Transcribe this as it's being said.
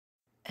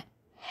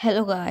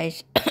Hello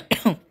guys.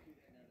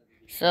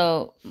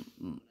 so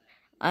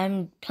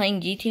I'm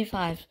playing GTA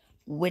 5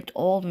 with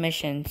all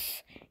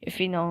missions, if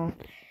you know.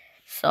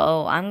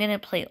 So I'm gonna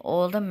play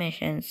all the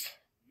missions,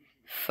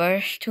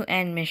 first to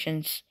end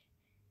missions,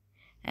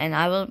 and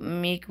I will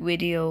make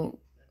video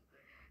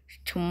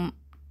to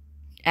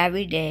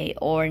every day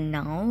or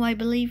now I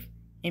believe,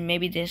 and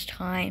maybe this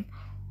time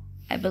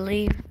I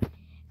believe.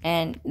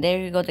 And there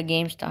you go, the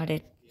game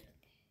started.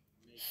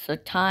 So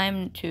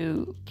time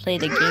to play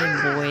the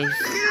game, boys.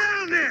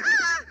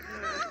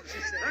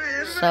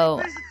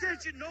 So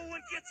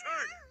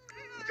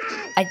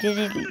I did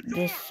it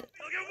this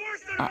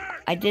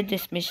I did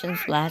this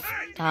missions last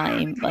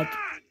time, but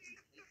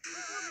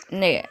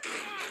no,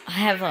 I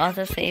have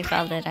other save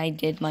file that I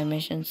did my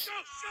missions,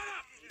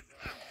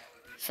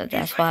 so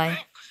that's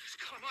why.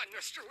 Come on,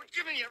 mister, we're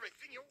giving you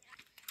everything you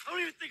want. I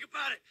don't even think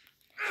about it.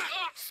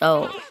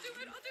 So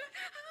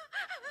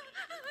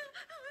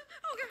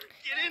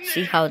Get in there.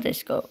 see how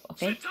this go,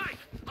 okay? Sit tight.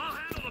 I'll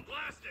handle the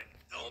plastic.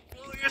 Don't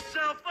blow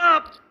yourself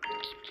up.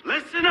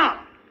 Listen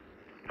up.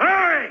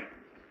 Hurry.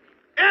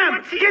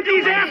 Get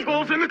these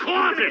assholes in the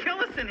closet. Kill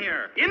us in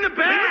here. In the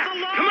back.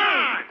 Leave us alone. Come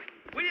on.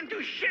 We didn't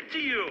do shit to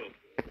you.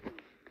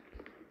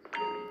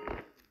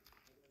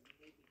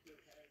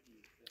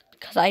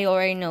 Cause I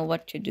already know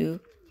what to do.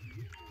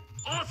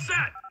 All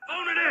set.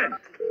 Phone it in.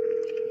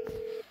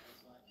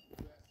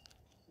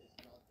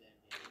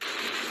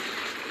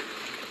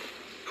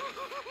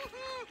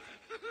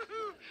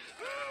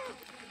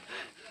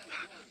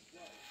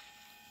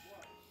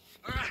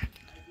 All right,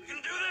 we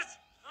gonna do this?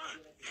 Huh?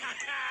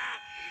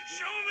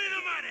 Show me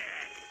the money.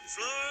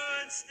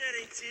 Slow and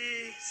steady, T.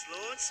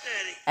 Slow and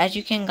steady. As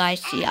you can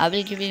guys see, I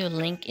will give you a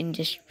link in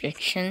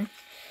description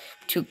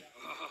to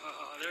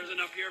There's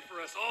enough here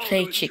for us all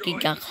play to Chicky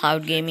enjoy.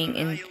 Cloud Gaming,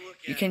 and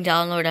you can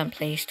download on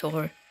Play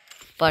Store.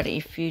 But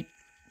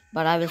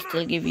I will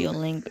still give you a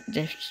link in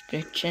the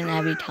description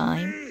every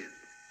time.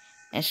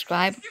 And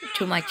subscribe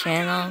to my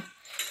channel.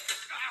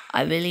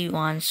 I really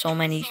want so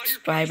many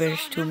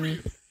subscribers to me.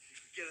 Get 1,000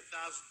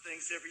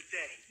 things every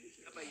day.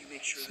 How about you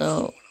make sure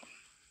So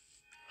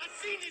I've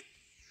seen it.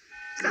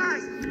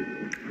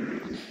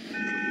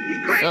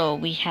 so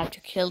we have to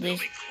kill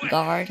this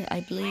guard, I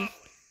believe.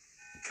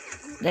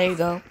 There you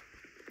go.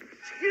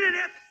 You didn't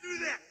have to do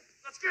that.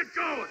 Let's get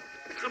going.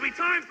 There'll be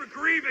time for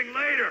grieving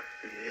later.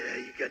 Yeah,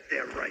 you got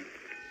that right.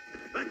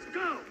 Let's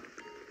go.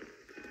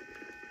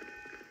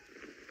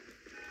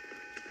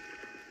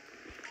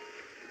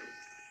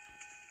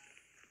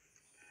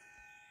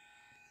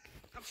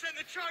 I'm setting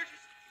the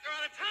charges. They're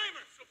on a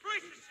timer, so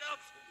brace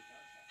yourselves.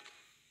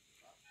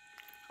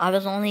 I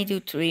will only do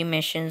 3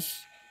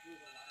 missions,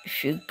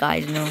 if you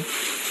guys know. Oh,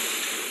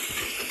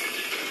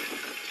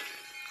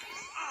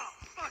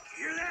 fuck,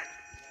 you hear that?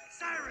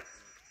 Sirens.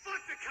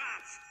 Fuck the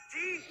cops. T,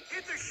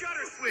 hit the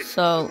shutter switch.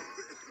 So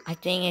I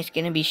think it's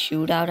gonna be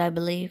shootout, I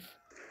believe.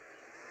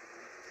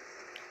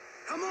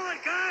 Come on,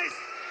 guys.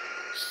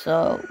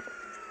 So Get out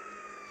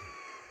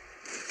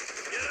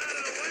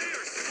of the way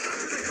or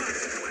suffer the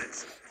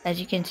consequence. as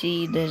you can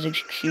see, there's a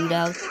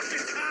shootout.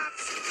 Fucking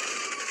cops.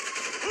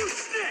 Who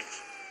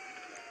snitched?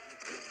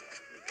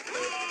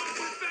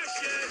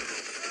 Confession.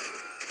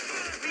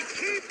 We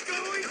keep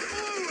going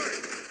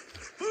forward.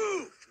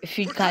 Who? If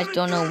you guys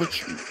don't know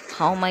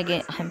how am I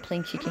getting, I'm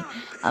playing chicken.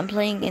 I'm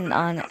playing in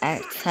on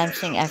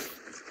Samsung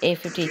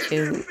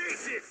A52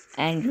 Faces.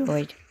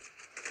 Android.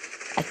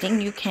 I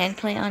think you can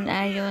play on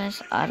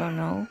iOS. I don't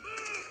know.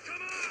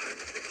 Come on.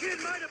 The kid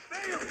might have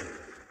failed.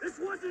 This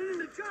wasn't in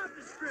the job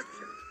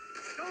description.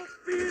 Don't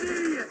be an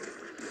idiot.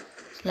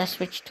 Let's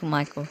switch to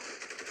Michael.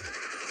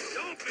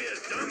 Don't be as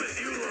dumb as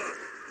you look.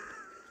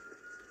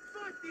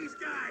 Fuck these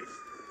guys.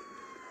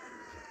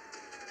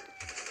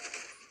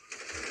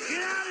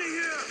 Get out of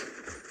here.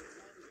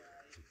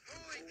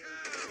 Holy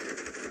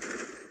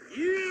cow.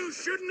 You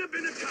shouldn't have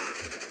been a cop.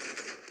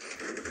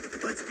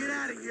 Let's get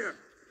out of here.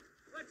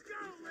 Let's go.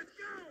 Let's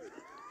go.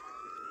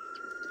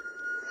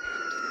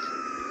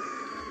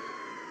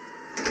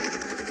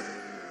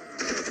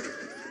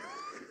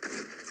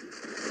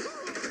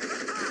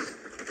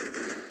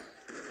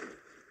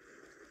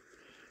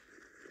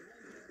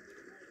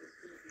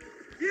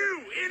 You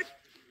idiot.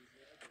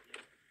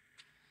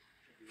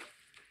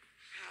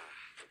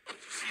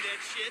 See that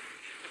shit?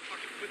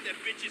 Fucking put that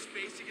bitch's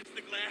face against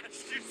the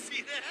glass. Did you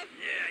see that?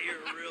 Yeah, you're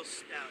a real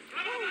stout.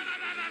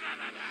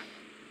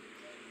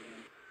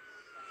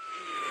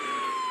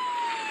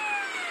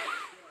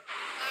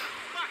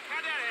 Fuck,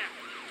 how'd that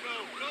happen? Go,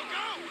 go,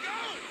 go, go!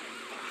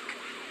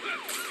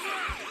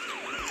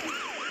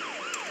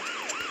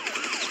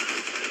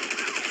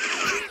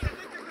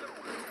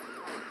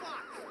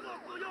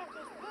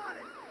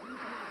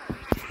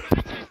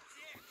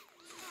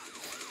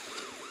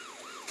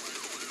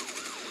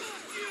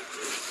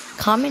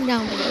 Comment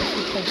down below if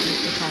you play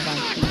GTA 5 on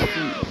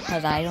PC,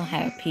 because I don't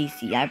have a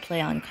PC. I play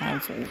on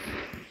console.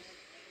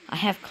 I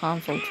have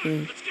console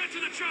too. Let's get to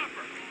the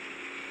chopper.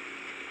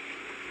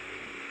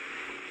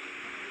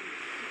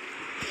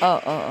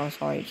 Oh,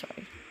 sorry.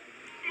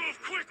 Move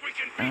quick, we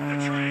can beat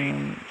the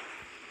train.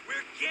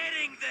 We're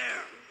getting doing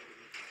there?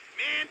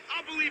 Man,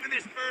 I'll believe in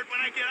this bird when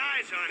I get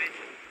eyes on it.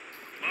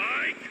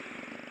 Mike?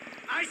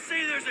 I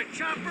say there's a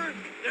chopper,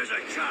 there's a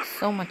chopper.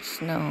 So much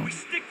snow. We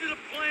stick to the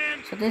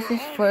plan. So this we're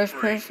is home first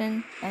free.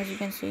 person, as you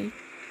can see.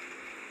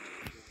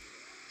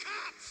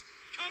 Cops!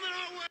 Coming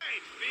our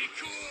way! Be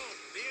cool.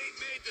 They ain't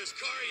made this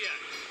car yet.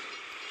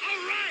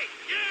 All right!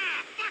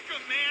 Yeah! Fuck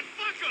 'em, man!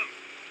 Fuck 'em!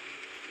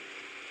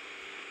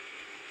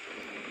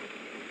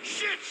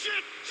 Shit!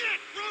 Shit! Shit!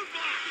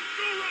 Roadblock!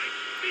 Go right!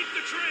 Beat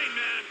the train,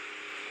 man!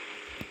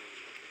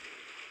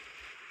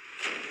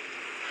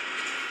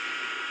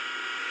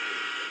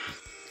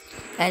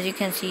 As you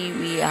can see,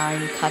 we are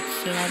in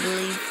cutscene, I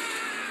believe.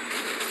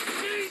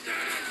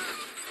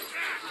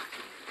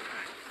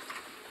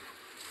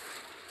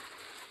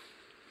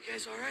 You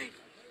guys all right?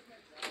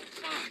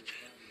 Fuck!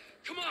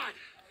 Come on!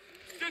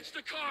 Ditch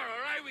the car,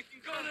 all right? We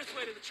can go this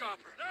way to the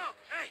chopper. No!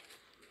 Hey!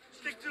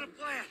 Stick to the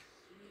plan.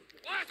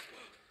 What?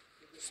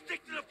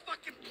 Stick to the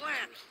fucking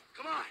plan.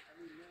 Come on.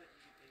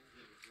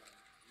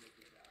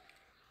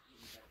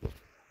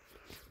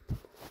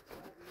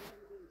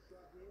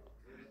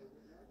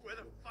 Where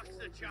the fuck's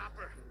the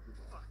chopper?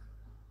 Fuck.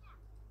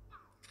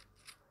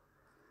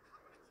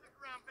 I'm gonna check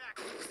around back.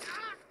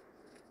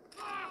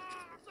 Ah!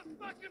 Oh, it's a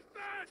fucking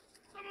bird!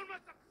 Someone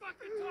must have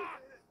fucking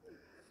talked!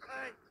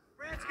 Alright,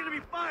 Brad's gonna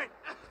be fine.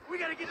 We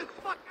gotta get the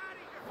fuck out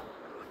of here.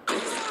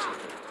 Ah!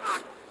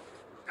 Fuck!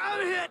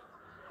 I'm hit!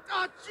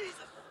 Oh,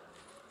 Jesus!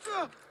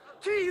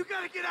 T, you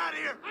gotta get out of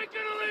here! I'm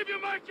gonna leave you,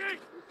 Mikey!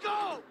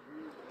 Go!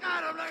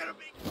 God, I'm not gonna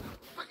be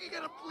fucking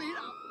gonna bleed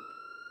out.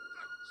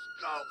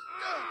 Go!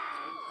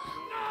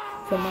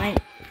 So my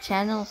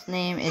channel's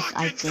name is,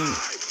 I think,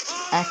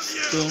 X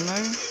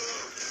Gamer.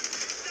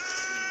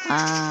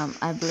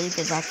 I believe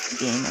it's X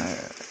Gamer.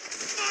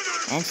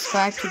 And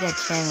subscribe to that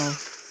channel.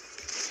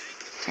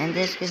 And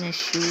there's been a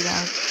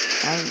shootout,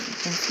 as you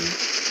can see.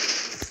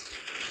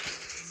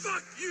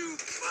 Fuck you!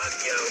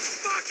 Fuck you!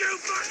 Fuck you!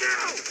 Fuck you!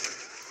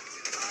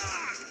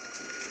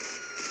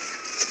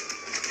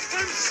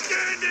 I'm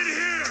standing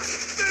here!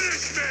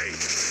 Finish me!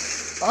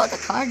 Oh, the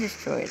car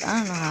destroyed. I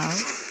don't know how.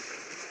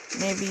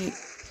 Maybe.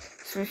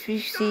 So if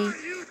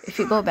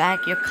you go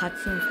back, your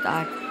cutscene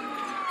starts.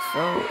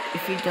 So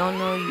if you don't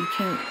know, you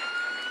can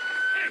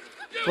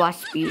watch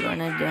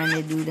speedrunner when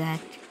they do that.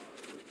 Stay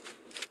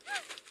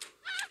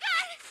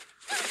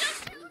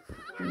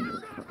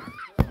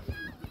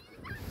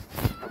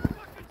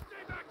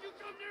back! You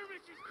come near me!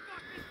 She's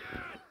fucking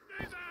dead!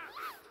 Stay back!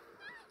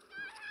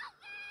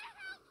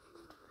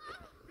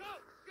 Go!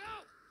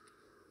 Go!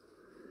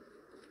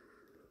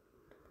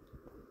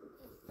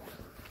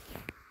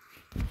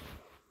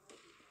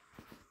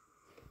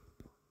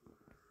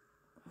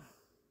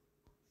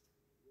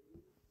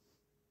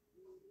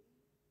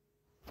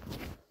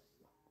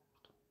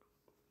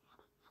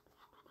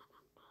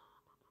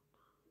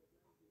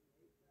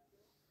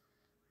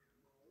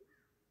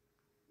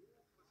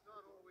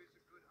 Not always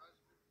a good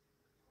husband,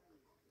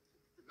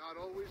 not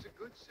always a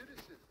good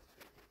citizen.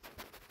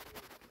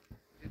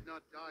 Did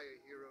not die a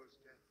hero's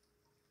death,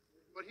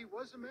 but he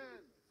was a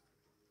man.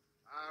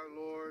 Our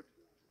Lord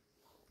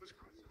was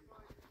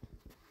crucified.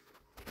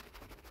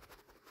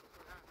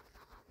 Perhaps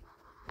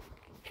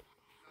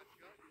not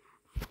judged.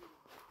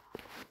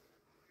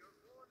 You're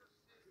born of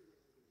sin,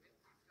 and you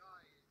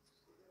die in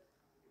sin.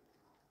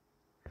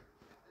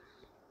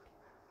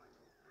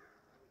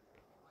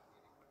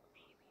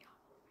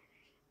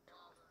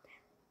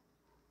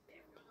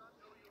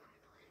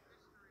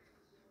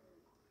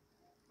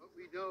 But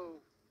we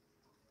know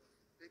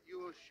that you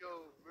will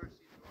show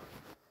mercy to us.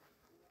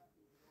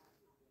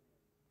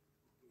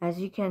 As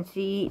you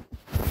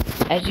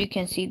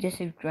can see,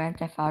 this is Grand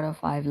Theft Auto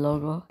 5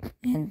 logo,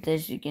 and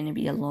this is gonna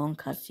be a long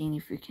cutscene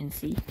if you can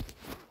see.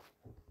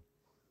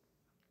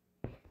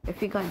 If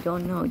you guys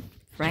don't know,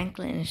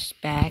 Franklin is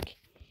back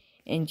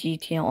in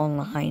GTA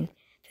Online.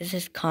 This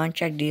is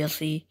Contract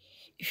DLC.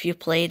 If you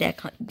play that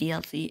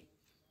DLC,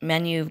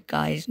 many of you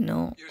guys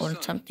know Your or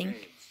son, something.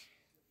 James.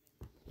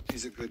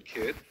 He's a good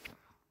kid.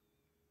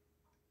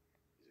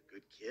 He's a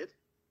good kid?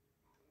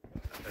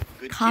 A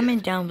good Comment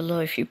kid? down below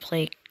if you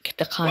play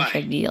the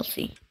Contract Why?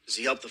 DLC. Does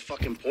he help the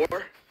fucking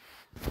poor?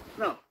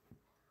 No.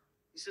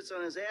 He sits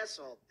on his ass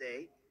all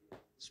day,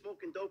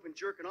 smoking dope and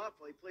jerking off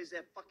while he plays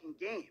that fucking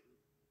game.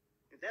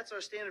 If that's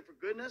our standard for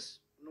goodness,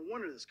 no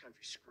wonder this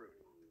country's screwed.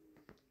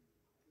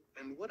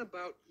 And what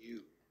about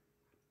you?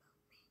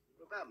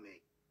 What about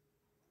me?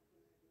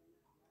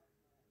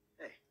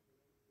 Hey.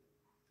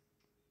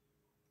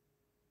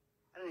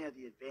 I don't have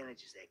the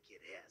advantages that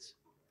kid has.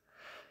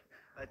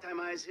 By the time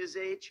I was his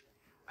age,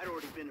 I'd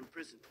already been in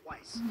prison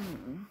twice.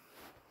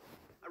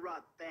 I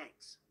robbed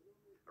banks.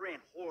 I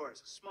ran whores.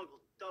 I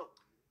smuggled dope.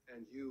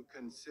 And you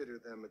consider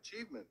them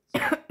achievements.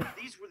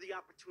 These were the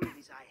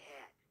opportunities I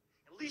had.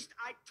 At least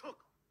I took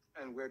them.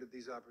 And where did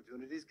these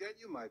opportunities get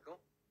you, Michael?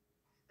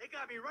 They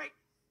got me right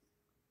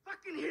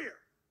fucking here.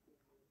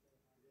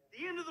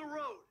 The end of the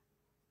road.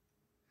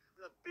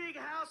 With a big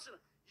house and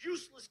a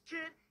useless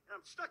kid, and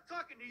I'm stuck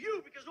talking to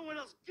you because no one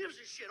else gives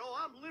a shit. Oh,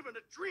 I'm living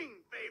a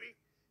dream, baby.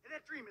 And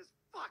that dream is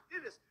fucked.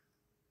 It is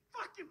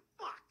fucking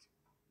fucked.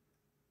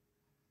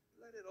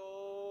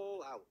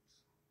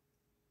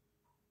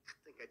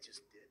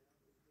 just did.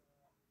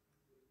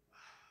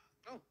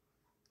 Oh,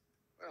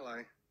 well,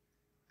 I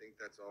think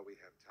that's all we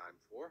have time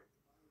for.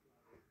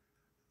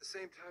 The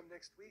same time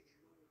next week.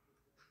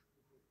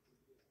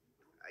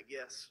 I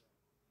guess.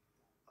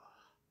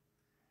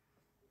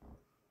 I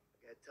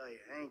gotta tell you,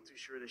 I ain't too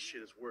sure this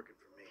shit is working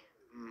for me.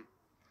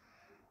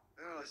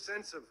 Well, a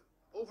sense of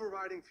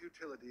overriding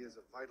futility is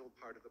a vital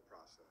part of the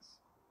process.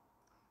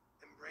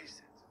 Embrace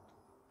it.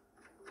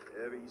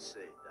 Whatever you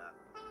say, Doc.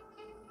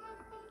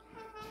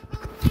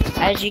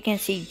 As you can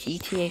see,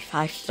 GTA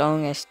 5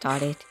 song has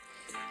started.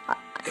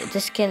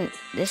 This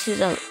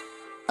is a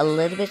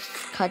little bit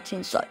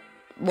cutscene. So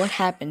what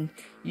happened?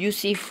 You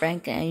see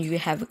Franklin and you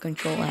have a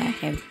control at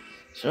him.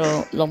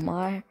 So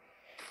Lamar,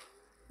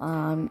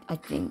 I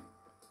think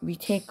we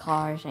take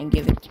cars and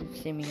give it to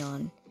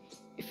Simeon.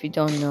 If you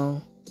don't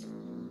know,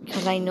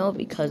 because I know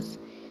because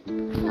I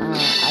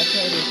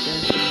played this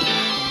game for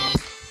years.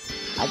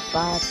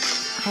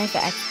 I have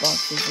an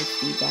Xbox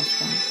 360, that's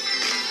why.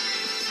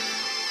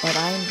 But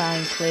I'm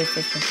buying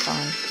PlayStation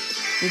 5.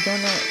 If you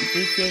don't know,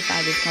 GTA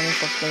 5 is coming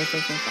for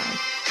PlayStation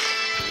 5.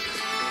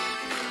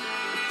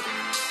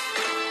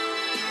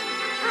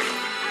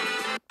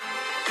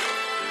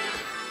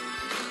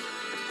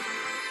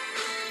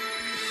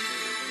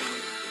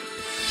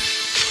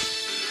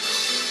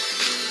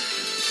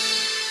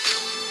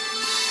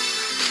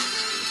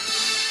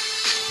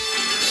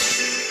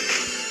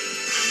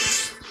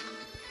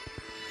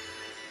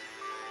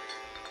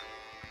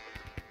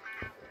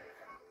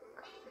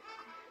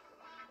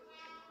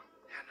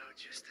 I know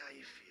just how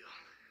you feel.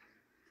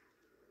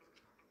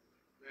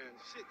 Man,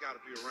 shit gotta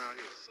be around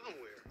here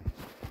somewhere.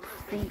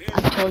 See, I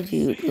told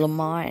you,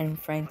 Lamar and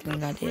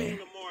Franklin are there.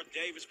 Lamar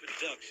Davis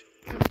production.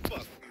 Man,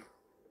 fuck you.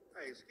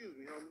 Hey, excuse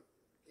me, homie.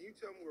 Can you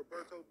tell me where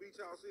Berto Beach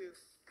House is?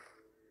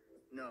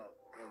 No,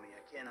 homie,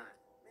 I cannot.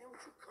 Man,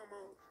 won't you come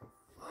on?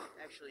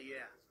 Actually,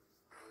 yeah.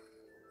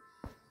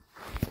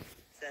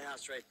 It's that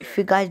house right there. If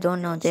you guys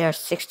don't know, there are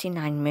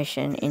 69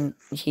 missions in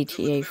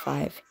GTA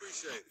 5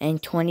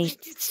 and 20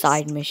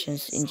 side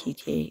missions in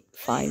GTA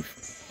 5.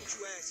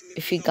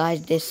 If you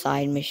guys did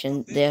side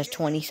mission, there's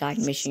 20 side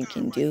mission you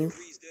can do.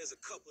 There's a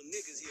couple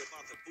niggas here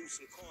about to boost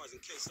some cars in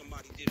case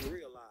somebody didn't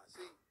realize.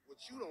 See, what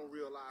you don't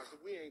realize is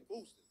we ain't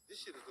boosting. This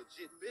shit is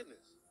legit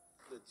business.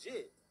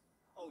 Legit?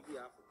 Oh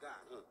yeah, I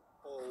forgot, huh?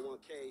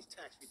 401ks,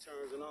 tax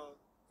returns and all?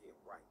 Yeah,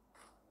 right.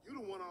 You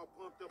the one all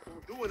pumped up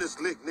on doing this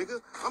lick,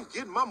 nigga. I'm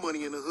getting my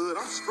money in the hood.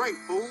 I'm straight,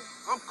 fool.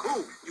 I'm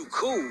cool. You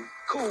cool?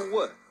 Cool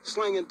what?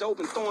 Slinging dope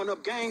and throwing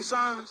up gang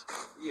signs?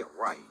 Yeah,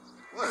 right.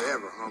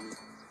 Whatever, homie.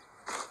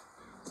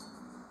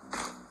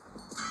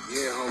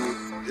 Yeah,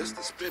 homie. Just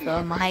the spin.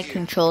 So my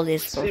control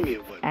is for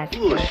as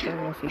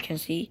special, if you can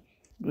see,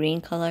 green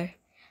color.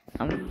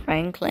 I'm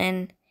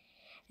Franklin.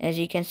 As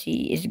you can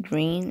see, it's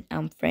green.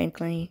 I'm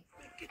Franklin.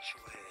 Get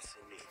your ass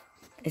in there.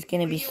 It's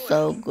gonna be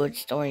so good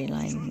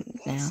storyline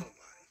now.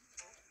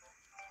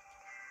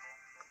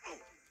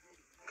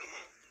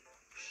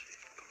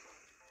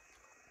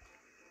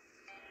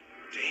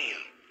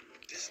 Damn.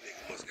 This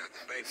nigga must got the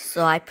baby.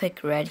 So I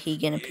pick red. He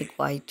gonna pick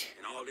white.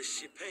 And all this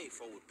shit paid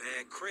for with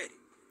bad credit.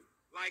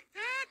 Like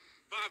that?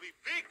 Bobby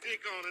big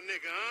dick on a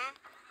nigga, huh?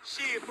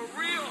 Shit, for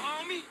real,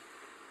 homie.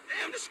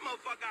 Damn, this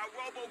motherfucker got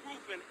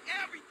robo-roof and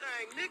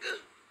everything,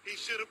 nigga. He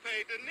should have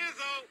paid the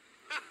Nizzo.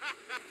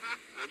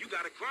 Well, you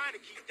got to grind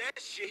to keep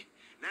that shit.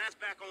 Now it's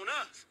back on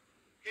us.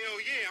 Hell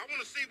yeah, I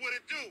want to see what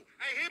it do.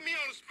 Hey, hit me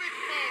on the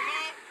speakerphone,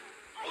 Lord.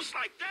 Oh, it's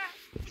like that?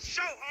 For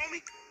sure,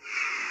 homie.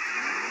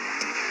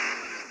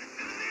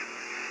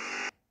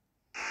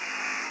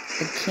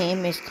 The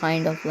game is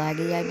kind of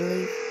laggy, I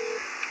believe.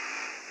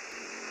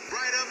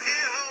 Right up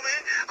here, homie.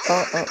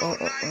 Oh.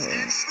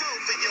 Slow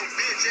for your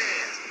bitch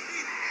ass.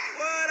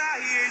 What? I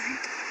hear you.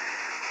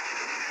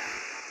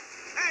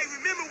 Hey,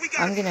 remember we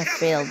got I'm gonna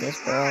fail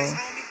this, bro.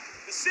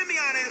 The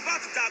Simeon ain't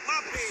about to dock my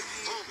pay.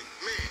 Homie,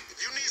 man,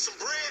 if you need some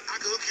bread, I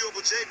can hook you up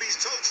with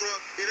JB's tow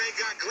truck. It ain't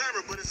got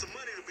glamour, but it's some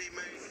money to be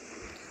made.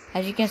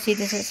 As you can see,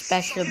 this is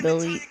special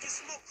ability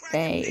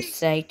they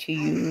say to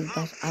use,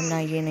 but I'm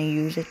not gonna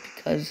use it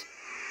because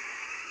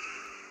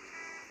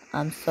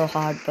I'm so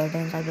hard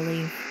buttons, I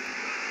believe.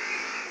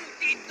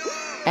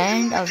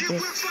 End of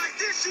this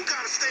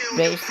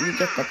race, we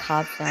get the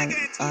cops on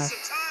us,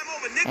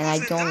 and I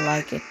don't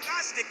like it.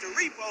 I stick to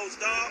repos,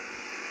 dog.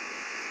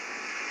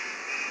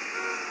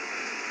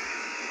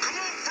 Come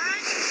on,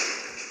 Frank.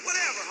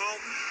 Whatever,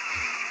 homie.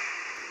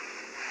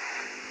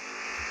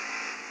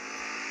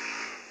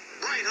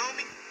 Right,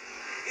 homie.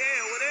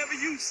 Yeah, whatever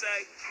you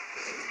say.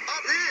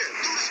 Up here,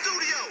 through the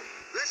studio.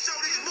 Let's show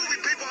these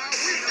movie people how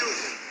we do.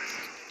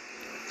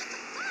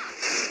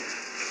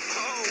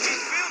 Oh, we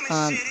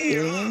filming shit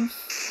here, huh? Aliens?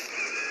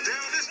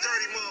 Down this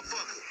dirty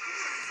motherfucker.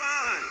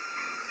 Fine.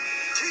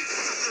 Keep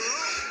us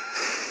alone.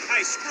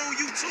 Hey, screw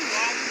you too,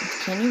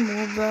 homie. Can you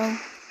move, bro?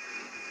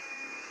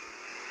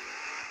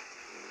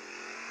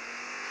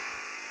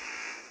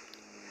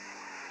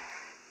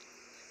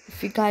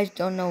 If you guys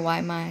don't know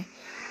why my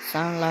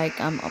sound like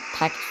I'm a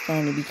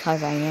Pakistani,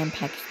 because I am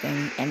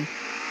Pakistani, and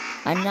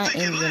I'm not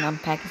Indian, I'm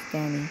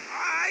Pakistani.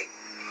 Alright.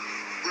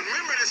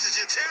 Remember to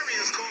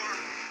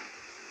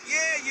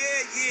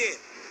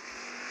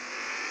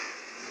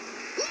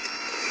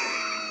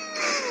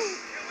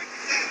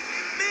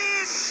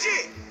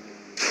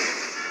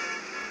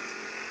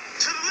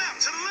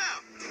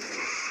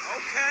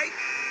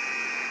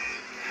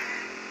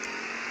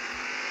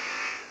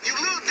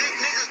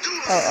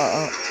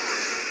Oh.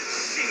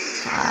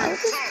 How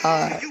this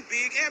car? You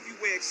big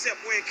everywhere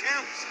except where it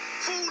counts.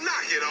 Fool,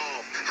 knock it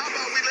off. How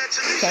about we let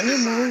you Can you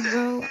move,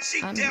 bro?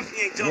 She I'm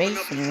definitely ain't dumb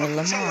enough to racing with fuck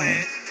with your Lamar.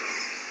 ass.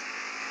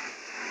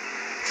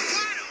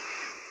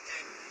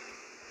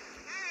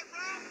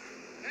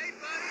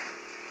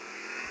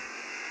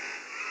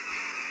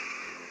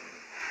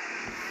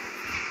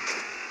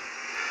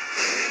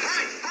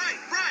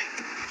 Right.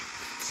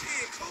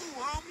 Shit,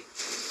 cool, homie.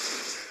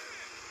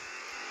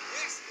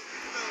 Excellent.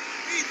 Well,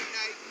 me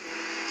tonight.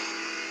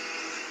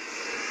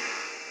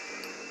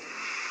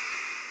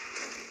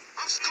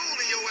 I'm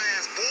schooling your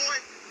ass, boy.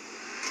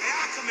 Hey,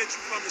 I'll come at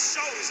you from the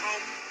shoulders,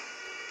 homie.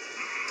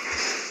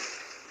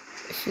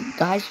 So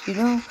guys, you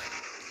know,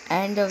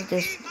 end of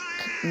this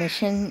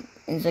mission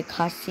is a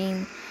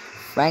cutscene.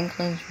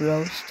 Franklin's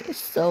roast is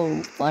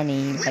so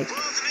funny. Like,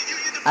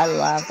 I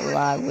laugh a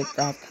lot with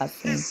that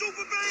cutscene.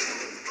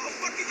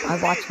 I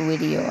watched a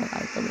video,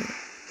 I believe.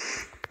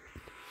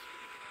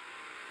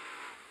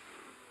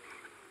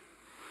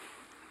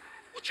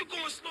 What you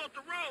going slow up the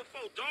road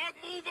for, dog?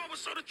 Move over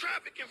so the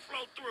traffic can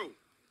flow through.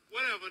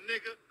 Whatever,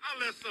 nigga. I'll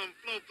let something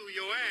flow through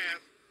your ass.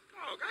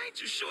 Dog, I ain't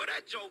too sure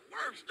that joke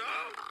works,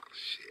 dog.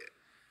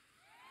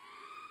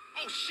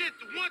 Oh, shit,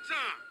 the one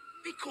time.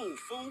 Be cool,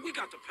 fool. We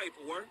got the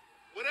paperwork.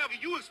 Whatever,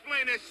 you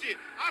explain that shit.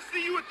 I'll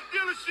see you at the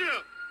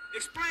dealership.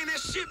 Explain that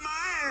shit my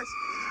ass.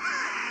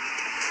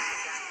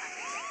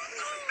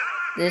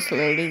 This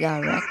lady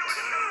got wrecked.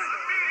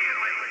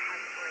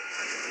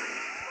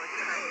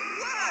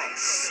 Wow,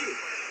 shit.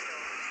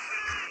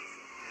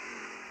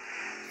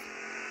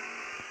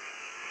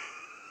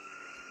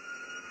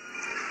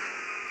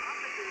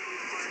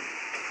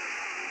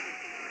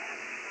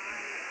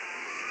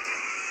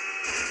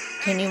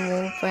 Can you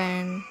move,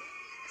 friend?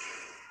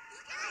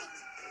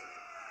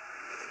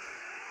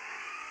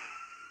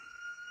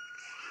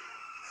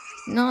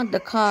 Not the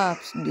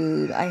cops,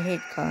 dude. I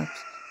hate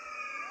cops.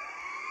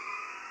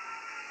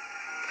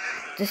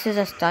 This is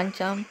a stunt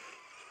jump.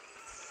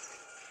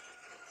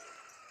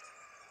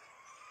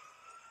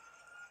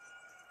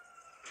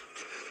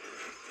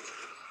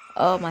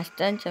 Oh, my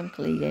stunt jump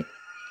completed.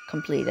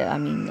 I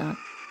mean, not.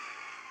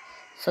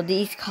 So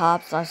these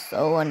cops are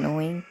so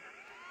annoying.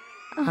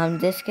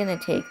 This gonna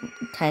take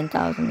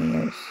 10,000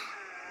 years.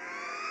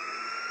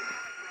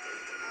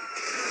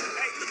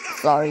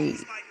 Sorry. Hey,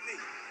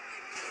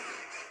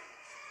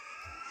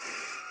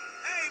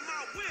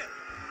 my whip.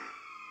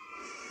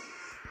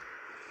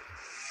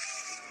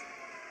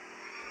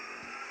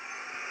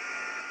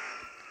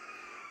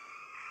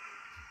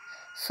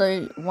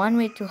 So one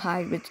way to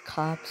hide with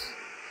cops,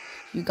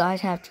 you guys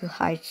have to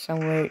hide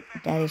somewhere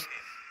that is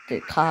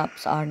the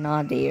cops are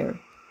not there.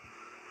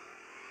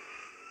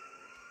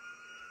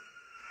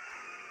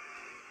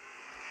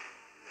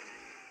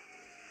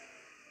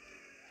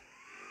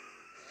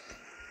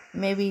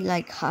 Maybe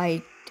like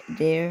hide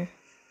there.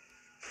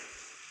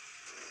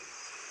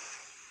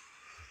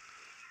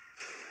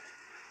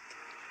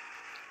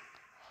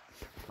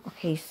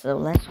 Okay, so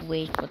let's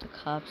wait for the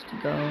cops to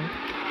go.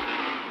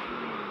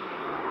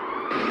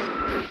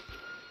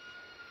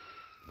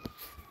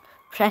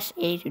 Press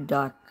A to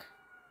duck.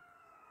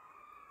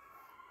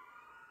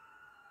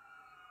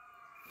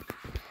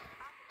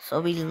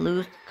 So we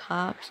lose the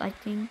cops, I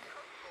think.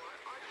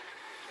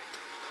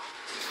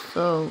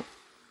 So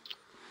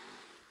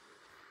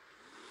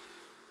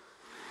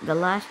the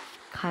last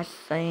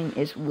cutscene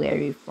is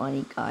very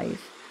funny, guys.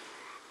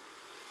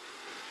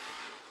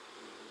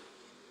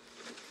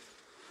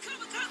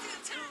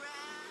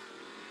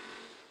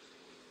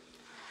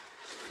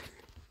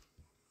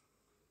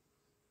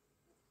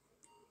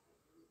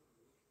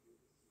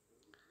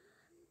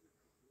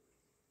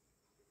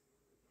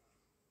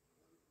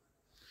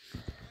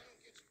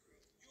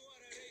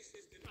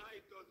 I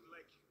don't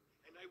like you,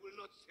 and I will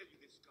not sell you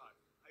this car.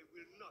 I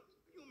will not.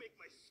 You make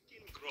my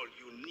skin crawl,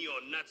 you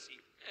neo-Nazi.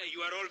 Hey,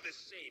 you are all the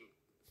same.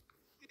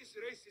 This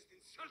racist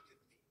insulted me.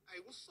 Hey,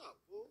 what's up,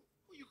 fool?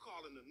 Who you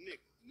calling a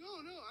nigga? No,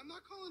 I'm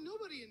not calling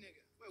nobody a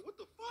nigga. Wait, what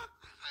the fuck?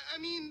 I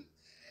mean,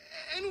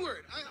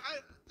 N-word.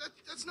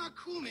 That's not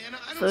cool, man.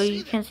 I don't So say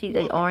you that. can see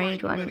the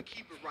orange one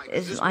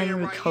is I'm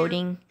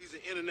recording. He's an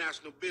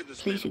international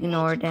businessman. Please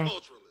ignore that.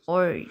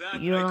 Or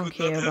you don't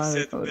care about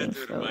recording,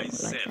 so like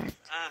that.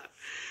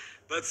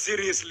 But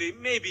seriously,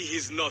 maybe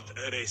he's not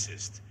a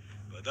racist.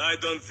 But I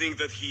don't think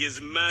that he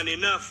is man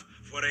enough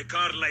for a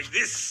car like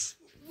this.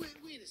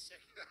 Wait a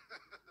second.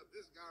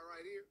 This guy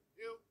right here,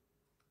 him?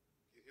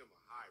 Give him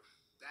a high.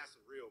 That's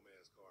a real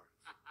man's car.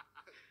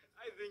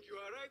 I think you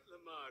are right,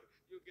 Lamar.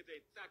 You get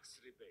a tax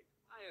rebate.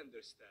 I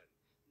understand.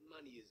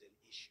 Money is an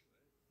issue.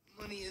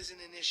 Money isn't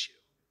an issue.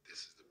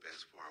 This is the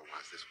best part.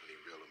 Watch this when he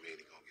reel him in.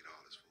 He gonna get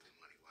all his full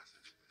money. Watch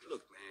this.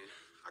 Look, man,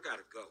 I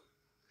gotta go.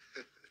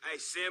 Hey,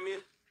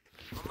 Simeon,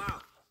 I'm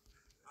out.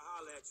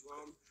 I'll holler at you,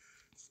 homie.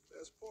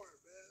 Best part,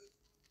 man.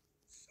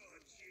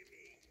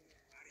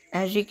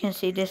 As you can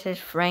see, this is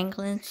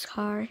Franklin's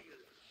car,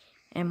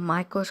 and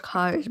Michael's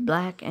car is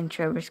black, and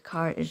Trevor's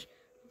car is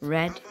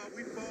red.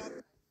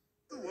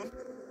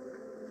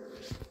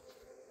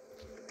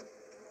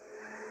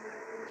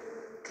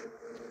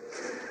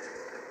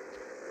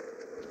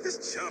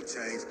 This chump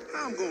change.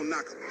 How I'm gonna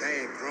knock a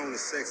bad, grown and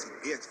sexy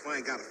bitch if I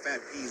ain't got a fat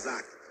piece.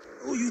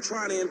 Who you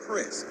trying to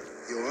impress?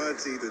 Your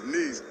auntie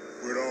Denise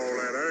with all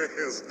that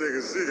ass,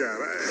 nigga, she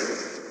got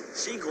ass.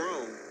 She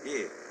grown,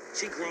 yeah.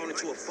 She grown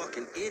into a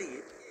fucking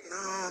idiot.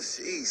 No,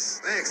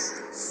 she's sexy.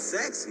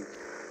 Sexy?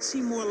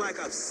 She more like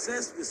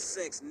obsessed with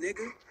sex,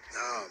 nigga.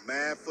 Nah,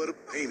 mad for the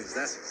penis.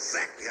 That's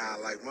exactly how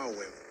I like my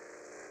women.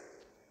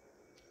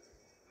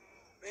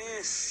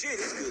 Man, shit,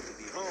 it's good to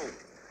be home.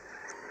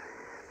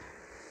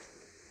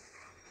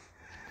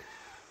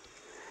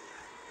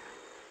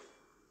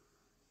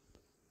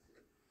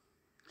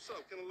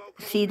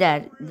 See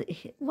that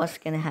what's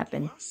gonna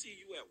happen. I see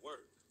you at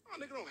work. Oh,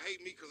 nigga, don't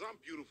hate me because I'm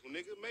beautiful,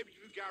 nigga. Maybe if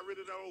you got rid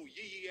of that old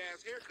yee-yee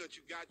ass haircut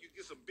you got, you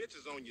get some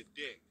bitches on your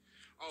dick.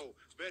 Oh,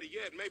 better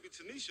yet, maybe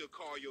Tanisha will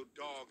call your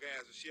dog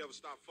ass if she ever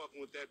stop fucking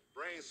with that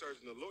brain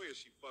surgeon, the lawyer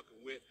she fucking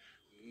with.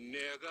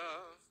 Nigga.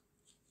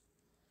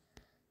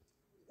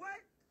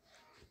 What?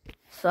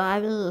 So I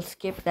will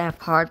skip that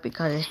part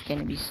because it's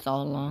gonna be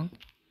so long.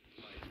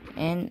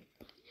 And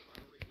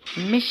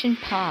mission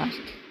passed.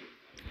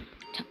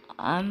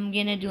 I'm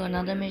gonna do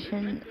another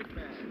mission.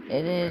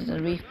 It is a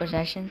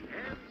repossession.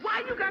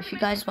 If you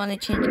guys want to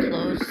change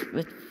clothes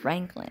with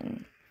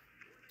Franklin,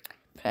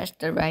 press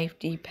the right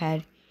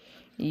D-pad.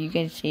 You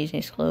can change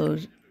his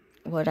clothes,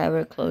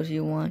 whatever clothes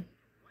you want.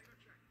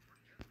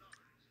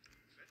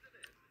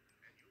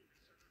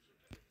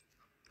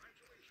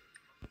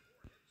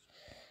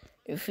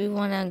 If you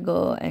wanna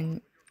go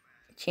and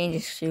change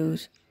his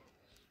shoes,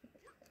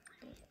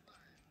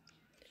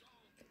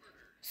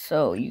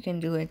 so you can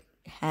do it.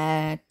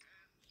 Hat,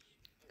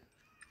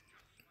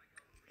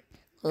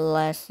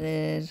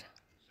 glasses.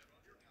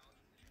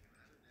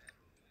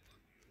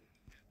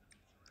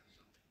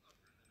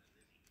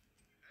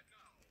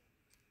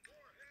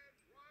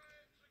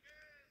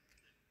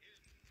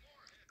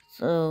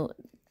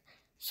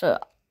 So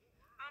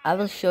I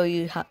will show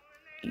you how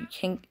you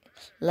can.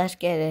 Let's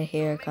get a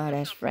haircut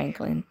as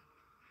Franklin.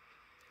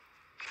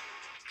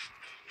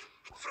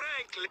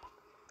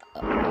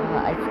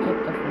 I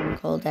skipped the phone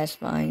call. That's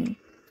fine.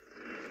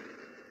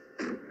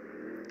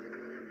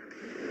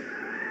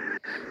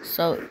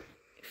 So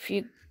if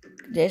you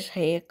this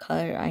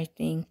haircut, I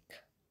think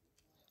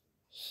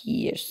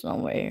here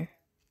somewhere.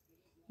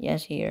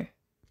 Yes, here.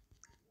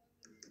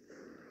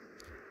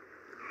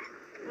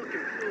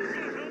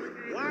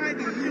 Why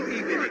do you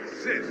even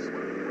exist?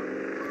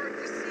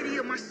 The city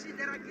of my shit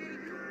that I gave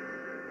you.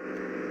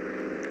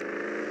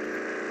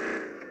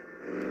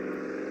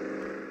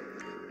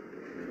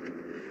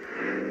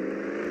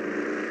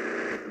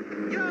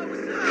 Yo,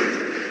 what's up?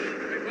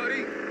 Hey,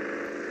 buddy.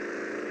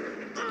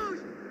 Oh,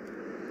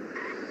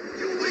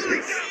 you with me?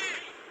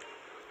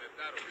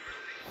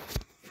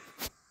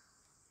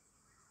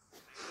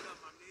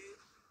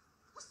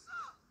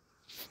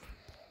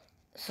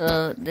 So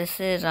this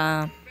is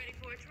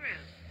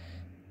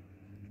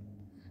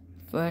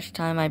first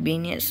time I've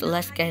been here, so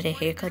let's get a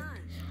haircut.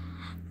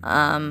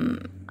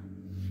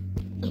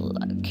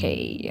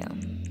 Okay.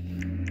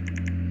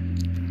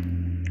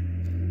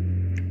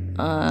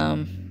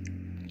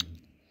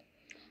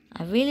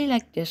 I really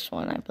like this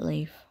one, I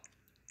believe.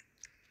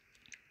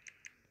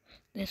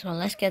 This one,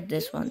 let's get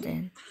this one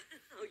then.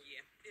 Oh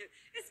yeah,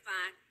 it's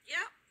fine.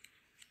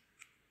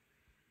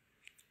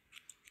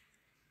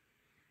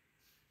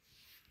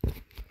 Yep.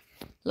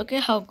 Look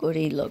at how good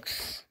he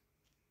looks.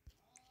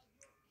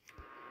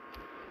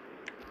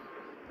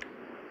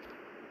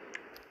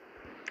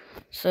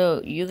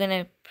 So you're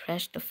gonna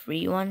press the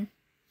free one.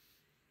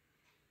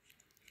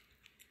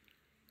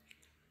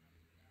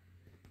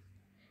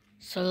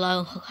 So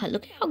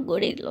look at how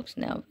good he looks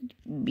now with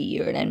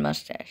beard and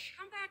mustache.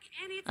 Come back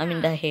anytime. I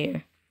mean the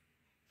hair.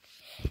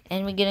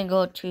 And we're gonna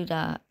go to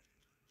the.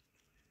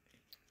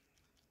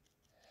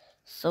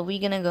 So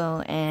we're gonna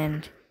go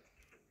and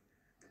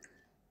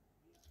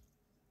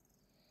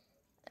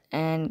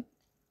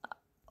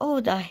oh,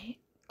 the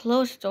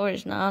closed door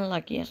is not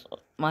unlocked. Yes,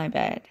 my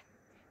bad.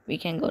 We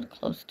can go to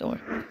closed door.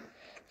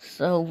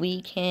 So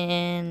we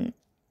can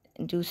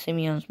do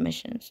Simeon's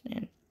missions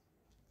then.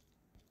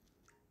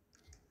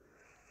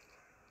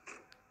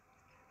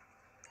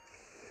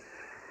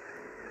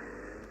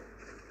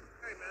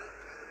 Hey, man.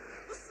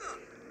 What's up?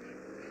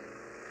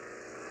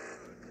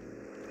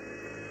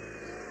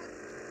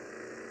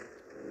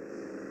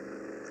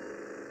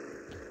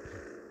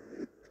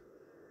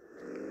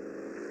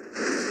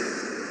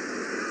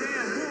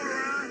 Damn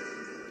moron.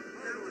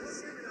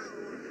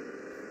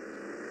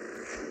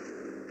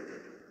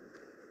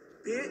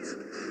 Bitch.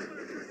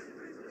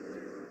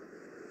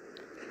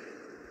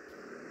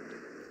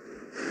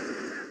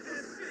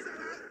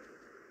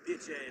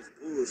 Bitch ass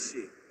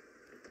bullshit.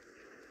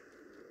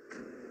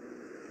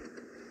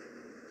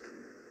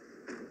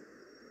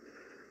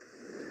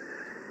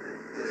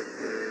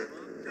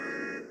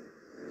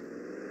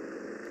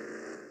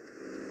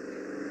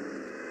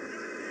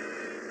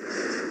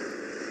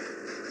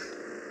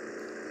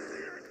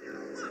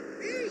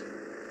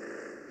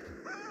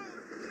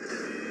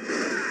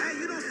 Hey,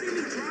 you don't see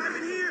me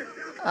driving here?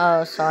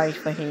 Oh, sorry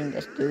for hitting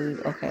this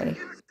dude. Okay.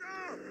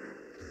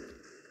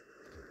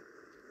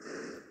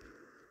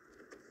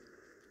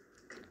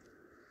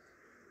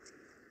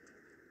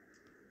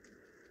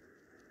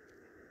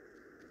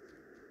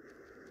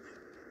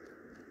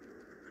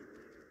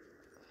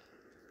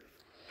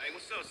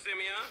 so,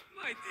 Simeon?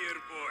 My dear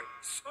boy,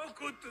 so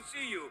good to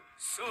see you.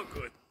 So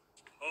good.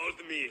 Hold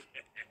me.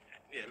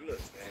 Yeah,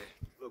 look, man.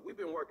 Look, we've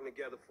been working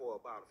together for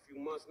about a few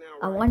months now,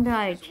 I right? wonder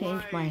I Which is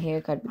changed my why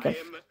haircut because I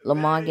am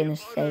Lamar very gonna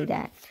say honored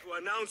that. to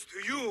announce to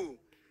you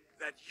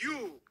that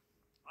you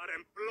are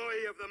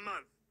Employee of the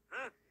Month.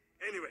 Huh?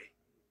 Anyway,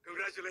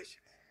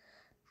 congratulations.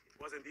 It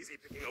wasn't easy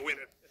picking a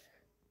winner.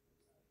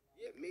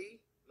 Yeah,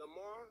 me,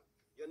 Lamar,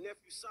 your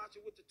nephew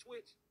Sacha with the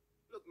Twitch.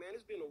 Look, man,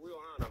 it's been a real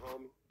honor,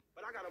 homie.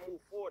 But I gotta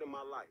move forward in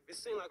my life. It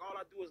seems like all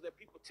I do is let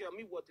people tell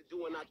me what to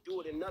do and I do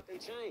it and nothing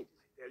changes.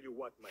 Tell you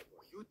what, my boy,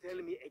 you tell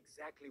me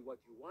exactly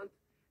what you want,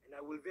 and I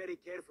will very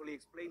carefully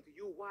explain to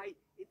you why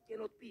it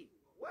cannot be.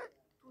 What?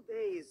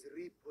 Today is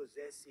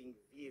repossessing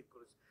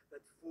vehicles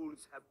that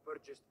fools have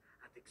purchased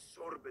at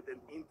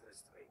exorbitant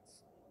interest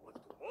rates. But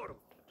tomorrow,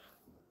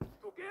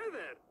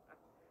 together,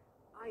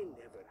 I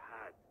never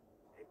had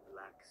a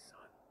black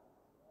son.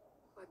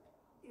 But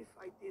if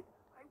I did,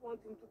 I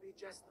want him to be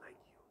just like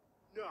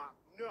you.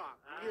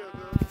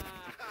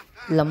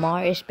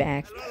 Lamar is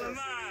back. Hello,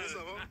 Lamar. What's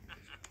up,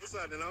 homie? What's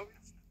up, then, homie?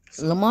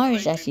 Lamar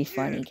is actually a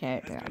funny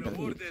character, I Has been believe.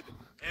 awarded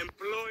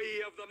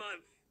Employee of the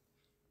Month.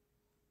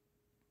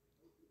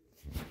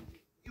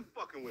 You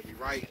fucking with me,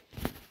 right?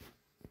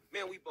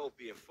 Man, we both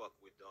being fucked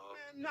with, dog.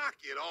 Man, knock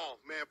it off,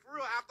 man. For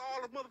real, after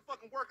all the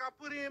motherfucking work I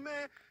put in,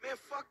 man. Man,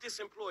 fuck this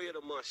Employee of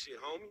the Month shit,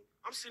 homie.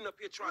 I'm sitting up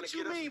here trying What to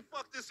you get mean,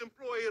 fuck this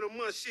Employee of the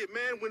Month shit,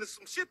 man? When there's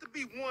some shit to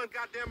be won,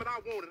 goddamn it, I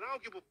want it. I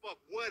don't give a fuck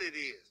what it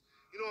is.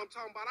 You know what I'm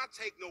talking about? I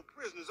take no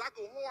prisoners. I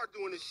go hard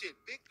doing this shit.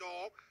 Big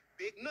dog,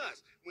 big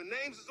nuts. When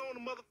names is on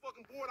the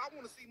motherfucking board, I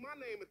want to see my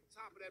name at the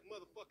top of that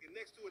motherfucking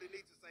next to it. It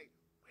needs to say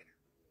winner.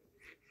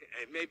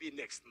 Hey, maybe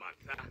next month,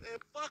 huh?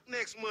 Man, fuck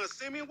next month,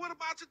 Simeon. What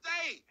about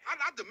today? I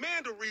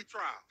demand a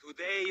retrial.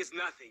 Today is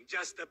nothing.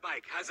 Just a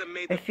bike. Hasn't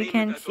made If the you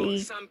payment can at all.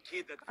 see, Some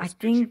kid that I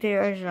Vespucci think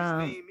there's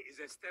His name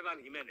is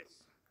Esteban Jimenez.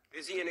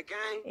 Is he in a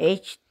gang?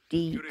 HD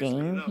Curiously thing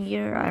enough,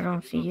 here. I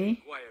don't he did see not it.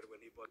 inquire when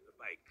he bought the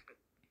bike.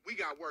 We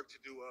got work to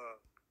do,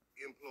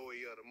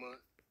 Employee of the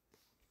Month.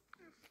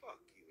 Man, fuck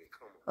you and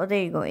come on. Oh,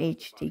 there you go,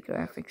 HD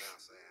graphics.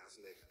 Mouse ass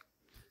nigga.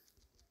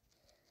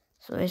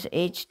 So it's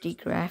HD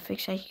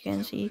graphics, as you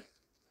can see.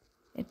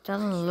 It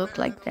doesn't look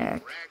like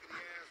that. Raggedy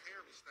ass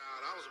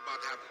hairstyle. I was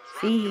about to have to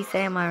drop See, he your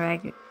said my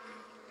rag.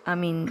 I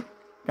mean,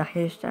 the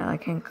hairstyle. I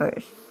can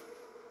curse.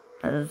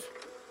 Cause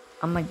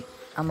I'm a.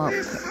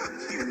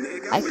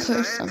 I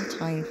curse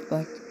sometimes,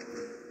 but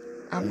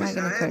I'm not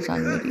gonna curse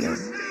on video.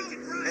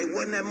 Hey,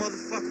 wasn't that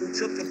motherfucker who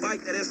took the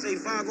bike, that S.A.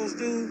 Vagos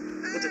dude?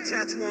 With the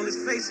tattoo on his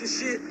face and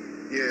shit?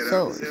 Yeah,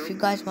 So, if you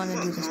guys want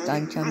to do the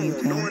stunt jump, you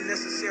can.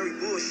 Unnecessary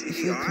bullshit, If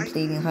you're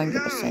completing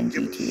 100%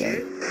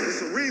 GTA.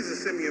 There's a reason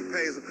Simeon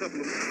pays a couple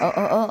of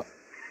Oh.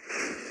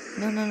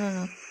 No.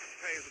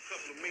 pays a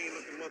couple of mean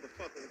looking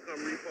motherfuckers to come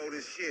repo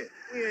this shit.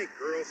 We ain't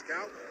Girl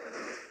Scout.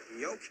 In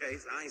your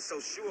case, I ain't so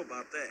sure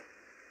about that.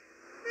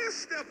 Man,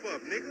 step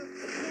up, nigga.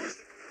 Of course.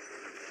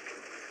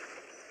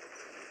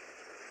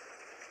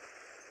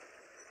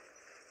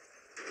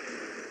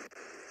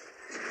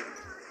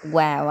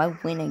 Wow, I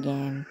win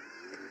again.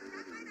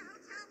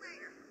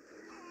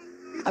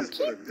 I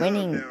keep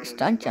winning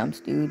stunt jumps,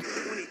 dude.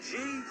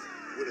 20G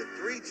with a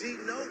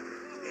 3G note?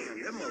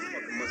 Damn, that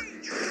motherfucker must be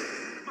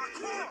tricked. My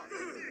car!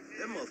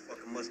 That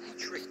motherfucker must be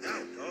tricked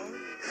out, dog.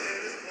 Man,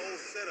 this whole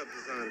setup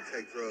designed to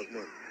take drug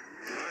money.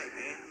 Alright,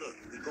 man, look,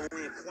 we go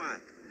in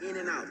quiet. In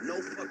and out,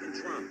 no fucking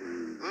drama.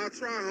 I'll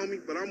try,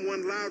 homie, but I'm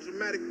one loud,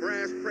 dramatic,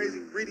 brass,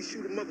 crazy, greedy,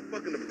 shoot a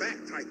motherfucker in the back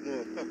type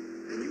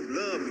motherfucker. And you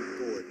love me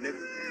for it,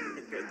 nigga.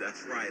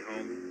 That's right,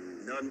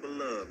 homie. Nothing but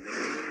love,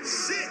 nigga.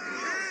 Shit!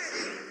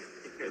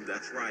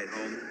 That's right,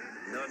 homie.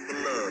 Nothing but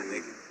love,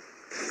 nigga.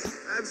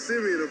 That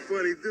Simeon a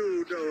funny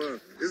dude, though.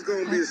 It's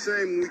gonna be a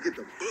shame when we get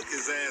to book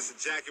his ass and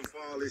jack him for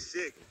all this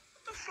shit.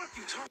 What the fuck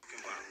you talking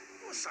about?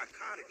 You a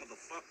psychotic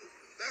motherfucker.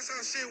 That's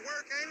how shit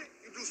work, ain't it?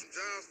 You do some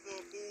jobs for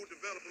a fool,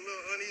 develop a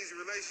little uneasy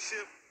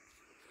relationship.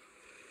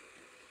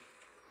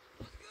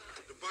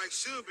 The bike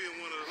should be in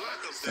one of the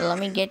lockups. So let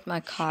me get my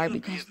car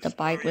because the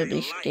bike will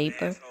be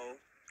cheaper.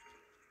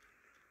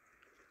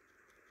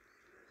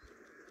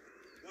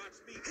 Watch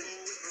me,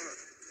 fool.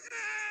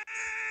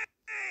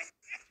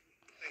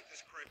 Think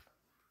this crazy.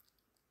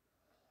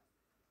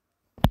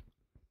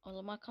 Oh,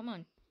 Lamar, come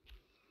on.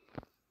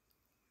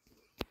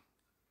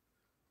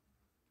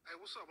 Hey,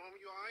 what's up,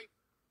 homie? You all right?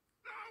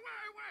 No,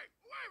 wait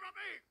from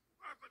me!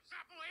 Work with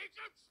Zappo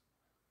agents?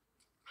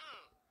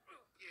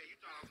 Yeah, you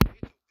thought I was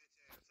gonna hit your bitch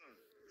ass, son.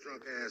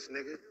 Drunk ass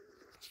nigga.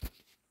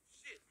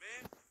 Shit,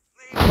 man.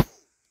 Play it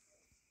cool.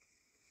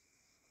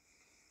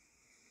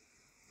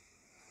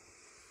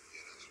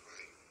 Yeah, that's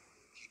right.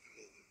 Keep it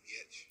moving,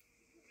 bitch.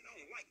 I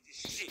don't like this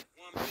shit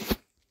one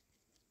bit.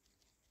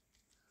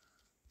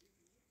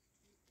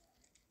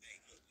 Hey,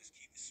 look, let's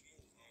keep it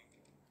smooth,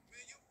 homie.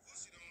 Man, your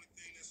pussy the only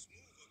thing that's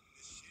smooth up in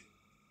this shit.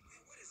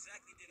 Man, what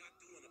exactly did I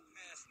do in a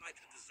past life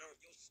to deserve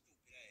your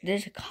stupid ass?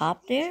 There's a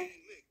cop there?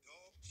 Lick,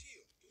 dog.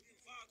 Chill. You in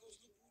Vagos,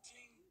 look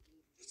routine?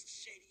 This is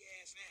shady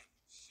ass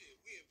animal. Shit,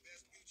 we in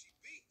Vespucci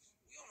Beach.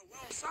 We on the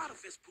wrong side of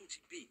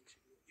Vespucci Beach.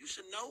 You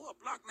should know a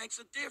block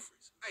makes a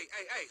difference.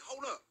 Hey,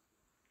 hold up.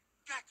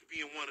 Got to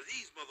be in one of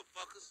these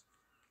motherfuckers.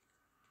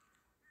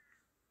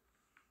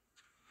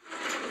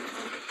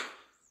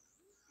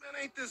 Man,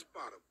 ain't this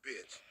about a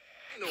bitch?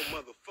 Ain't no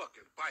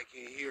motherfucking bike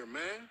in here,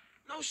 man.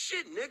 No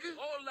shit, nigga.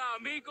 Hola,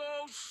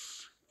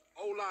 amigos.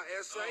 Hola,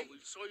 S.A. Oh, we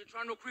saw you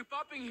trying to creep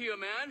up in here,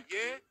 man.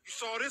 Yeah? You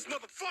saw this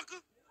motherfucker?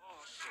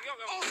 Oh, shit.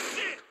 Oh,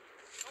 shit!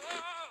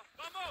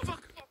 Come on.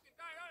 Fucking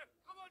down.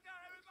 Come on down,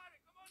 everybody.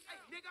 Come on down.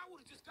 Hey, nigga, I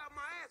would've just got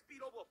my ass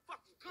beat over a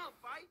fucking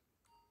gunfight.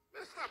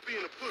 Man, stop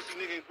being a pussy,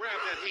 nigga, and grab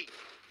that heat.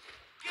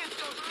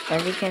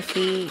 As you can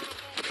see,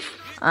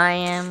 I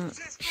am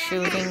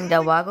shooting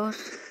the Wagos.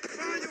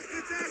 Find your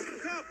bitch ass some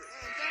cover.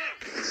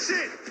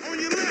 Shit, on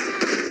your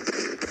left.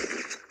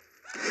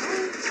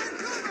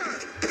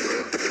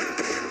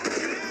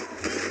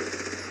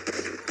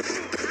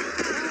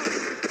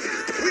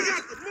 We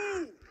got to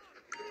move.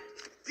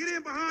 Get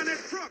in behind that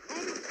truck,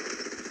 homie.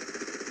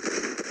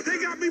 They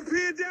got me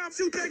pinned down.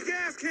 Shoot that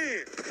gas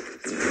can.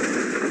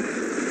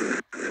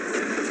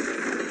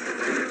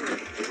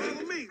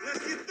 Follow me. Let's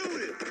get through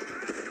this.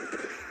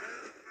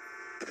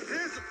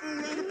 There's a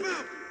fool on the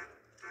balcony.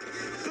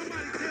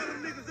 Somebody tell them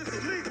niggas it's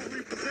illegal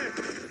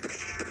repossession.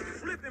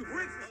 Flipping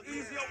bricks is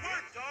easier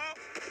work, dog.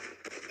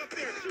 Up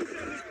there, shoot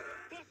that nigga.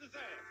 Bust his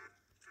ass.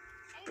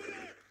 Over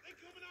there. They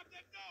coming out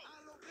that door.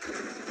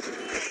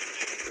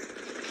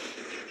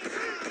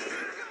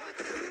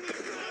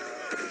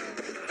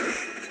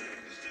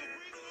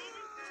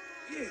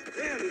 Yeah,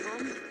 barely,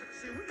 homie.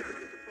 Shit, we gotta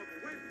get the fuck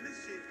away from this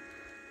shit.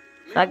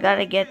 So I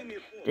gotta get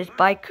this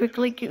bike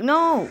quickly.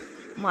 No!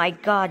 My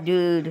god,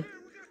 dude.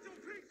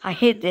 I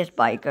hit this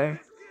biker.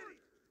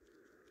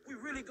 We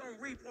really gonna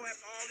repo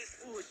after all this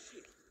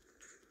bullshit.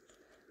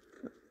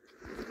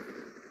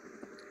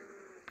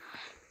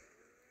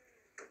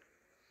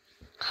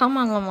 Come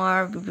on,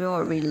 Lamar,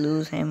 before we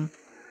lose him.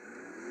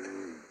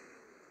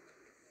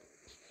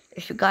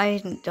 If you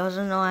guys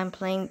doesn't know, I'm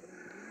playing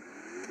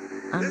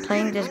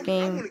this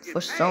game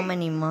for so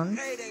many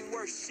months. Paid ain't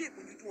worth shit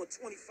when you doing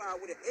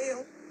 25 with an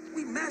L.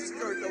 We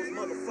massacred those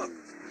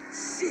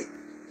motherfuckers. Shit.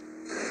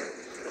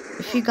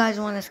 If you guys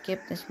want to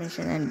skip this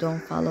mission and don't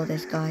follow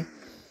this guy,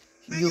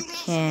 you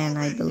can,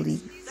 I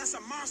believe. That's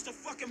a monster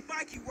fucking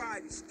bike you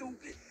riding,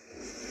 stupid.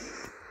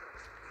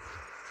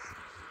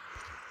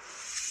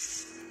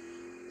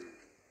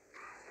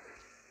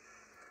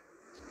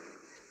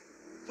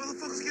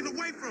 Motherfuckers getting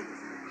away from us.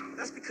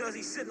 That's because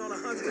he's sitting on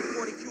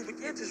 140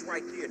 cubic inches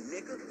right there,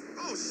 nigga.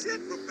 Oh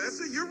shit,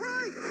 Professor, you're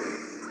right.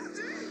 Oh,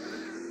 damn.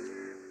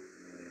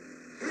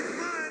 We're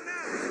flying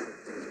now.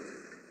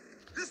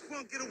 This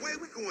punk get away,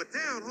 we going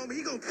down, homie.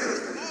 He gonna kill us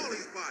from all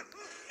these bodies.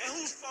 And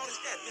whose fault is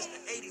that, Mr.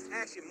 80s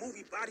action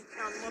movie body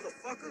count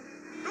motherfucker?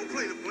 Don't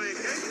play the blame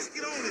game. Let's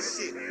get on this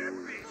shit.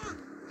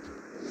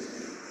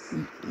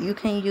 You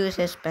can use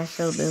his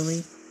special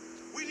ability.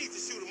 We need to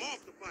shoot him off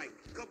the bike.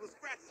 A couple of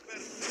scratches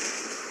better.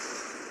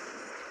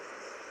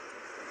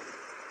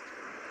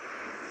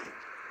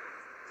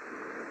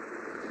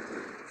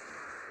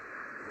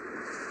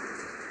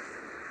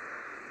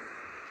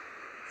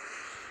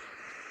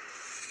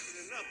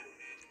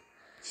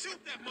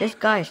 This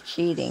guy's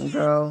cheating,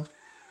 bro.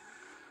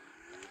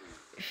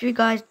 If you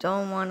guys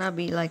don't wanna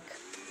be like,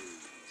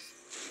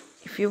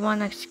 if you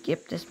wanna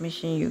skip this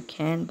mission, you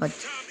can, but Time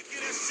to get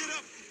that shit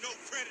up, you no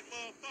credit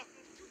motherfucker.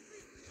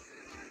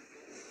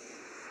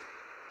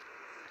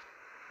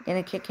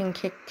 gonna kick and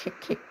kick.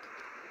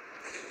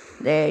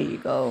 There you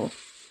go.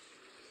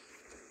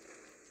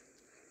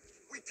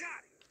 We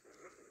got it.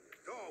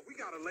 Dog, we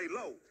gotta lay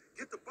low.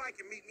 Get the bike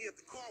and meet me at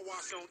the car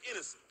wash on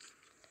Innocence.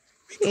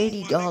 Be cool,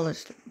 my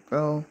 $80,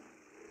 bro.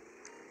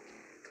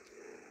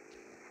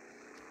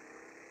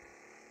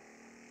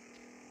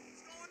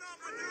 What's going on,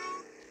 my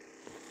dude?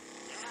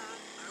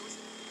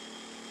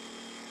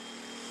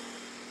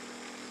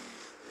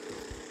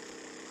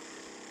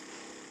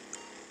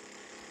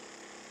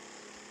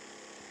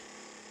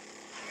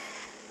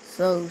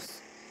 So,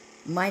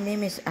 my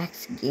name is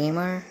Axe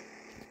Gamer.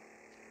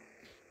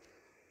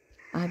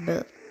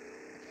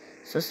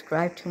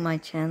 Subscribe to my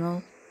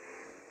channel.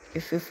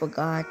 If you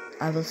forgot,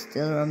 I will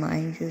still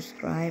remind you,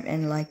 subscribe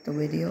and like the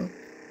video.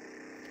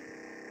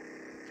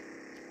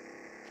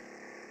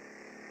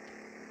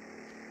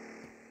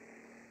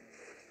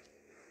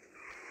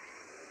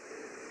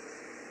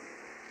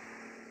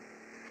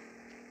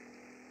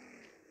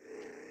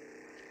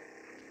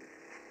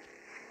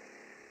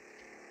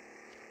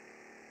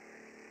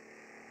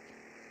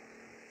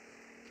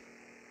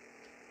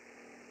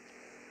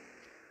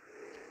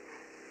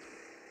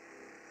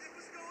 Hey,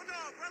 what's going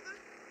on, brother?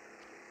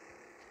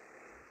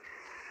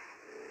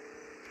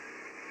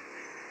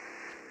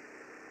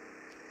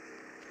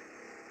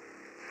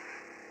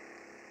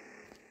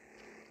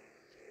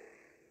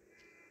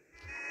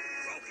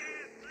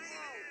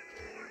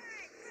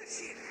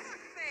 Shit,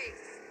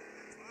 face.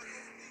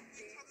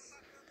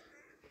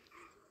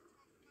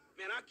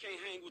 Man, I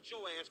can't hang with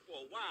your ass for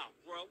a while,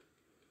 bro.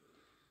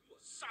 You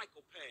a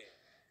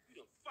psychopath. You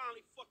done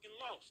finally fucking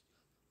lost it.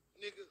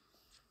 Nigga,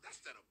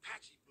 that's that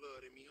Apache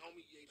blood in me,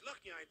 homie. You ain't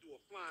lucky I ain't do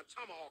a flying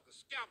tomahawk and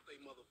scalp they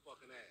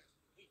motherfucking ass.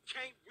 We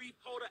can't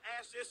repo the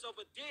assets of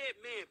a dead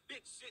man,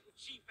 big sitting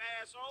chief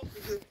asshole.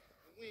 Nigga,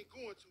 and we ain't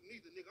going to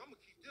neither, nigga. I'm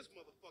gonna keep this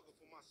motherfucker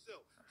for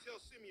myself. Tell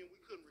Simeon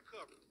we couldn't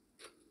recover.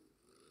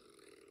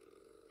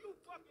 You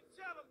fucking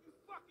tell him, you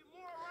fucking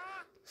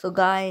moron. So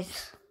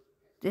guys,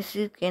 this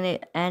is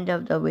gonna end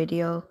of the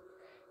video.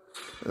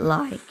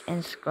 Like and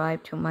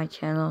subscribe to my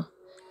channel.